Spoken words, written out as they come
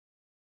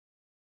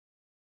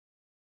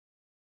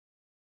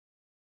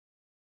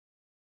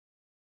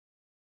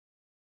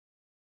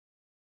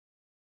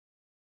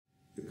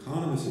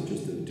economists are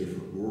just in a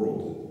different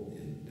world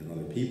than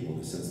other people, in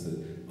the sense that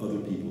other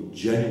people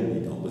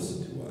genuinely don't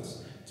listen to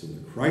us. So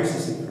when the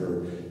crisis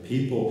occurred,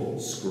 people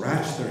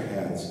scratch their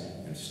heads,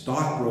 and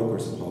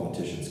stockbrokers and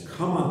politicians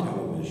come on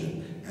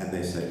television and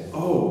they say,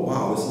 oh,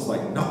 wow, this is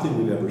like nothing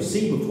we've ever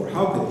seen before.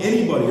 How could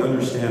anybody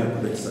understand and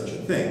predict such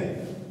a thing?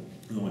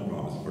 The only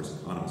problem is, of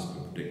course, economists have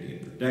been predicting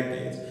it for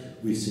decades.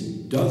 We've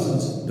seen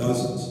dozens and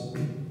dozens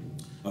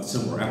of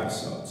similar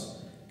episodes.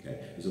 Okay?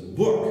 There's a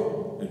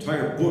book, an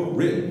entire book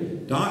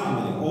written,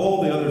 documenting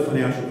all the other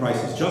financial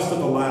crises just of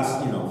the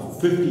last,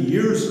 50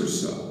 years or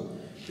so.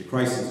 The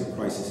crisis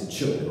in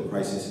Chile, there were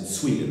crises in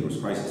Sweden, there was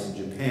crisis in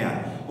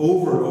Japan.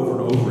 Over and over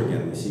and over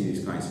again, we see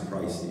these kinds of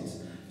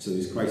crises. So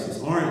these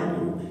crises aren't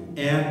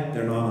new, and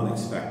they're not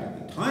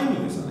unexpected. The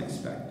timing is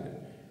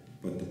unexpected,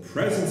 but the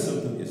presence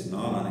of them is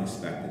not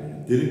unexpected,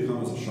 and it didn't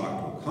come as a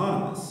shock to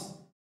economists.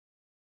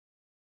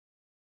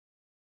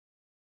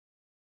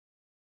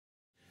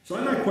 So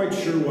I'm not quite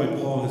sure why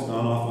Paul has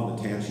gone off on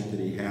the tangent that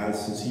he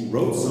has. Since he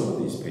wrote some of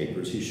these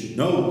papers, he should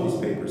know that these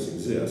papers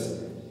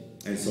exist,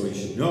 and so he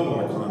should know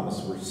what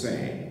economists were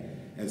saying.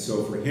 And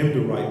so for him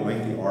to write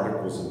lengthy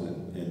articles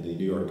in the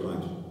New York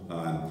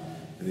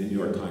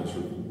Times,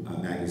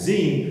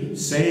 magazine,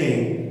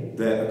 saying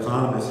that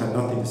economists have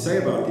nothing to say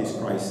about these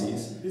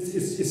crises,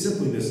 it's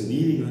simply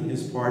misleading on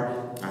his part.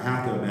 I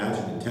have to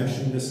imagine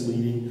intentionally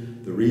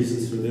misleading. The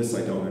reasons for this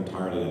I don't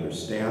entirely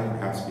understand,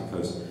 perhaps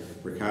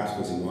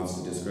because he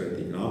wants to discredit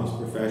the economics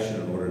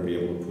profession in order to be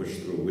able to push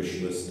through a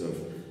wish list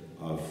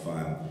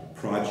of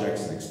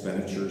projects and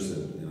expenditures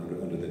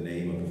under the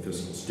name of a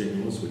fiscal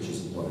stimulus, which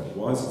isn't what it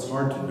was. It's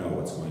hard to know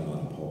what's going on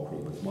in Paul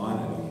Krugman's mind.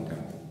 I don't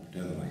have to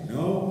pretend that I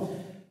know.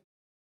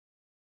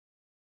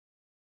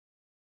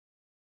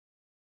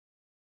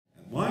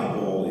 And my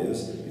goal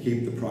is to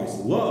keep the price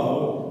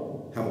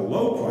low, have a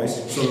low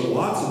price, so that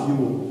lots of you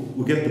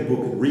will get the book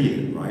and read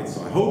it, right?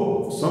 So I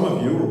hope some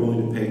of you are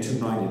willing to pay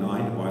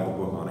 $2.99 to buy the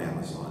book on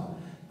Amazon.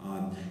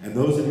 And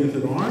those of you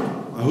that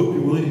aren't, I hope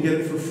you're willing to get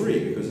it for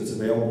free, because it's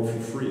available for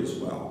free as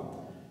well.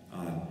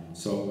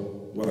 So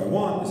what I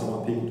want is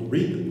people to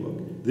read the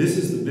book. This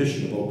is the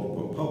mission of open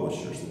book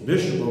publishers. The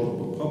mission of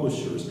open book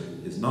publishers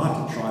is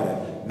not to try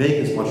to make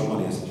as much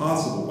money as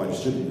possible by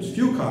distributing as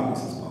few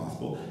copies as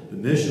possible. The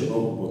mission of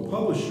open book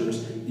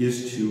publishers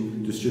is to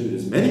distribute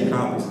as many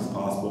copies as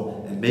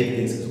possible and make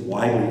things as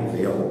widely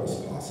available as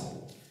possible.